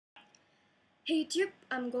Hey YouTube,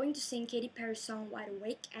 I'm going to sing Katy Perry's song Wide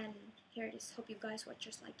Awake, and here it is. Hope you guys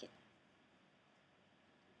watchers like it.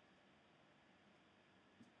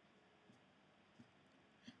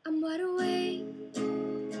 I'm wide awake.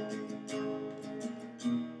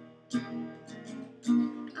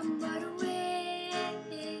 I'm wide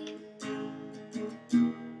awake.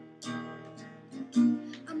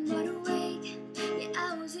 I'm wide awake. Yeah,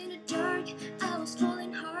 I was in the dark. I was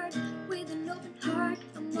falling hard with an open heart.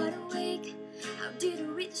 I'm wide awake. How did I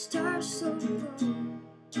read the stars so wrong?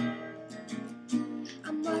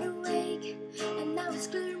 I'm wide awake, and now it's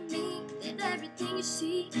clear to me that everything you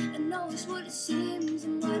see and know is what it seems.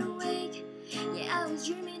 I'm wide awake. Yeah, I was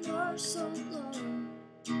dreaming for so long.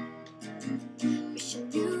 Wish I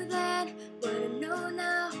knew then what I know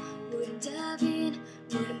now. Wouldn't dive in,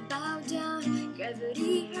 wouldn't bow down.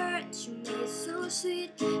 Gravity hurts, you made it so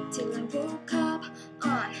sweet. Till I woke up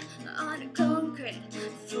on the concrete,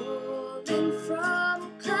 falling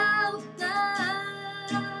from cloud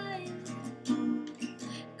nine,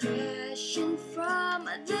 crashing from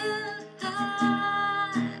the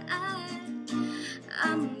high.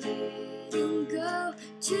 I'm letting go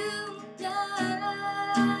tonight.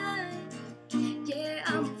 Yeah,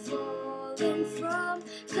 I'm falling from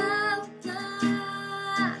cloud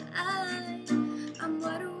nine. I'm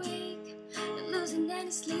wide awake, not losing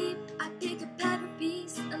any sleep. I pick up every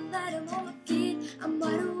piece and let them on my feet. I'm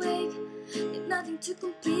wide awake, need nothing to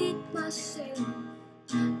complete myself.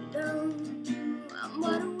 No, I'm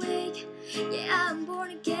wide awake. Yeah, I'm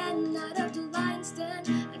born again, out of the lion's den.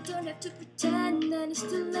 I don't have to pretend, and it's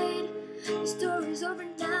too late. The story's over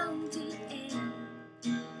now, the end.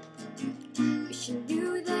 Wish I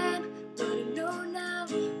knew then what I know now.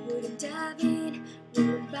 Wouldn't dive in,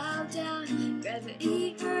 wouldn't bow down.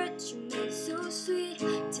 Gravity hurts, you made it so sweet.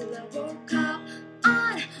 Till I woke up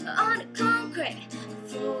on the concrete,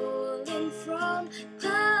 falling from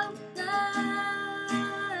cloud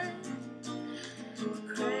nine,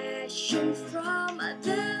 crashing from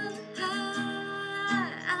the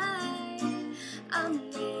high. I'm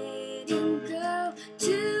letting go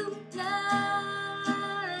tonight.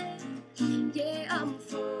 Yeah, I'm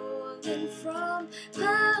falling from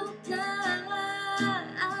cloud nine.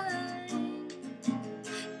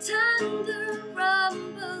 Thunder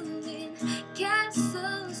rumbling,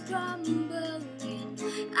 castles crumbling.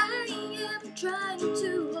 I am trying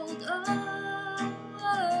to hold on.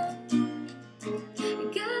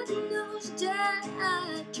 God knows that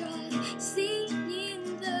I tried,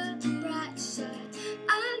 seeing the bright side.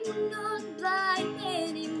 I'm not blind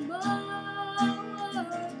anymore.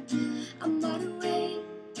 I'm wide awake.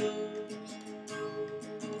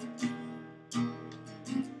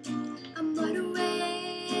 I'm wide awake.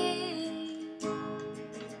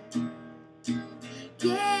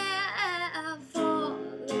 Yeah, I'm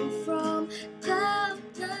falling from cloud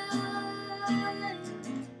nine.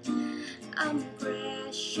 I'm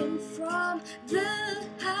crashing from the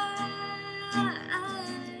high.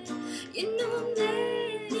 You know I'm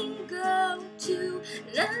letting go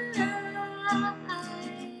tonight.